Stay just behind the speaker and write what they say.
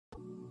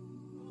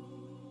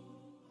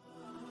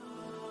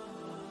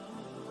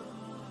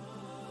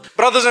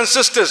Brothers and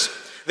sisters,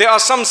 there are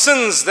some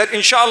sins that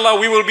inshallah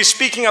we will be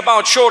speaking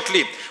about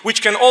shortly,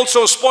 which can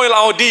also spoil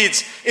our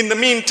deeds. In the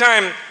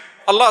meantime,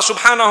 Allah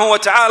subhanahu wa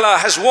ta'ala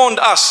has warned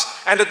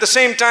us, and at the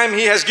same time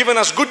He has given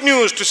us good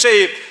news to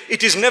say,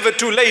 it is never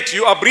too late.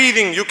 You are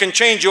breathing, you can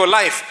change your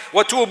life.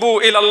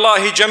 وَتُوبُوا إِلَى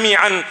اللَّهِ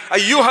جَمِيعًا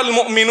أَيُّهَا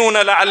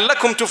الْمُؤْمِنُونَ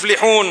لَعَلَّكُمْ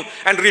تُفْلِحُونَ.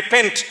 And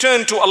repent,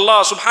 turn to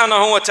Allah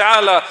subhanahu wa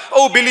ta'ala,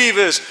 O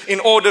believers, in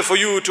order for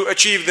you to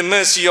achieve the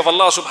mercy of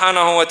Allah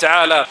subhanahu wa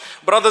ta'ala.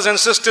 Brothers and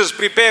sisters,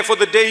 prepare for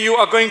the day you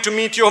are going to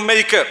meet your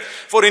Maker.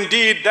 For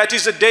indeed, that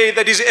is a day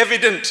that is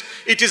evident.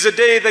 It is a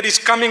day that is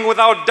coming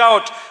without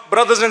doubt.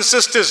 Brothers and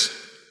sisters,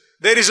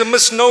 there is a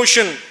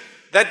misnotion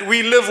that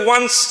we live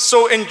once,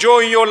 so enjoy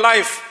your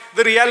life.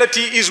 The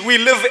reality is we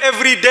live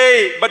every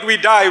day, but we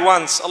die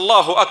once.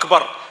 Allahu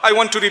Akbar. I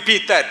want to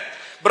repeat that.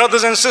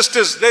 Brothers and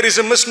sisters, there is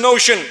a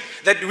misnotion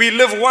that we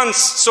live once,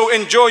 so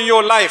enjoy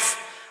your life.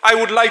 I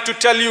would like to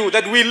tell you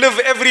that we live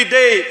every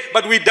day,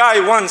 but we die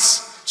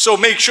once. So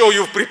make sure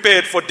you've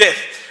prepared for death.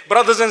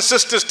 Brothers and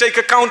sisters, take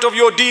account of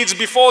your deeds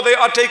before they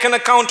are taken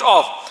account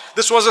of.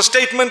 This was a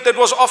statement that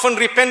was often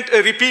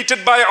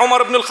repeated by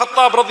Umar ibn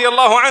al-Khattab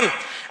radiyallahu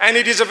anhu. And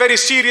it is a very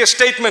serious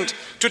statement.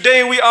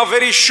 Today we are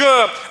very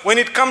sure when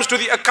it comes to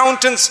the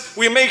accountants,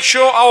 we make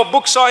sure our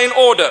books are in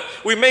order.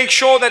 We make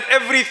sure that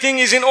everything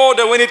is in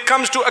order when it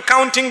comes to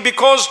accounting,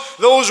 because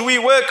those we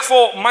work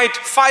for might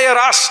fire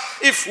us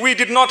if we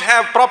did not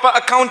have proper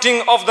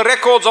accounting of the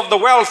records of the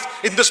wealth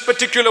in this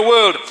particular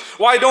world.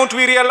 Why don't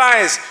we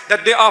realize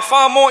that there are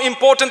far more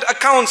important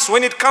accounts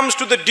when it comes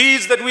to the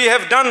deeds that we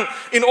have done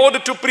in order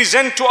to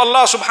present to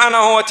Allah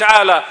subhanahu wa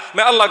ta'ala?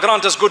 May Allah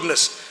grant us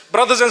goodness.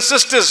 Brothers and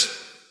sisters,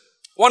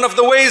 one of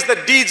the ways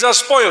that deeds are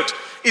spoilt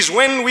is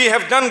when we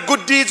have done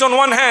good deeds on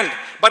one hand,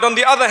 but on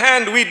the other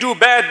hand we do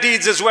bad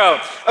deeds as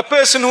well. A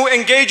person who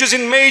engages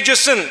in major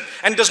sin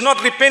and does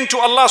not repent to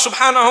Allah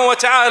subhanahu wa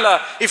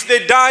ta'ala, if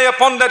they die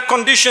upon that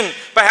condition,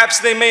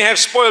 perhaps they may have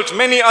spoilt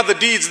many other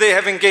deeds they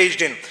have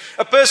engaged in.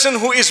 A person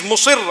who is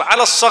musir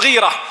ala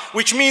saghira,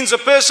 which means a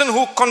person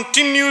who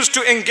continues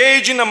to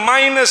engage in a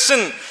minor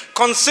sin,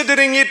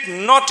 considering it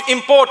not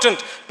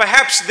important,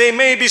 perhaps they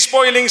may be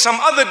spoiling some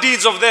other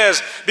deeds of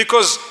theirs.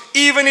 Because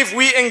even if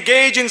we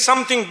engage in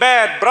something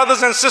bad,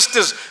 brothers and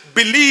sisters,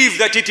 believe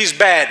that it is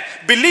bad,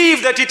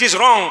 believe that it is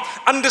wrong,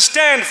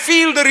 understand,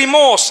 feel the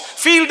remorse,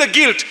 feel the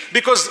guilt,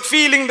 because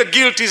feeling the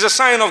guilt is a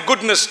sign of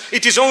goodness.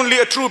 It is only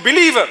a true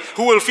believer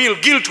who will feel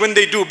guilt when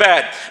they do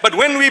bad. But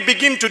when we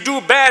begin to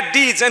do bad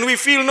deeds and we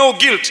feel no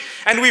guilt,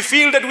 and we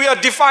feel that we are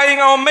defying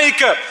our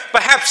Maker,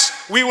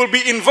 perhaps we will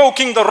be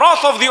invoking the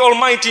wrath of the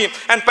Almighty,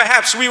 and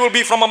perhaps we will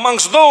be from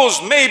amongst those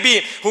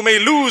maybe who may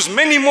lose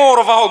many more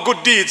of our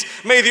good deeds.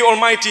 May the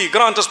Almighty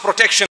grant us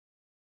protection.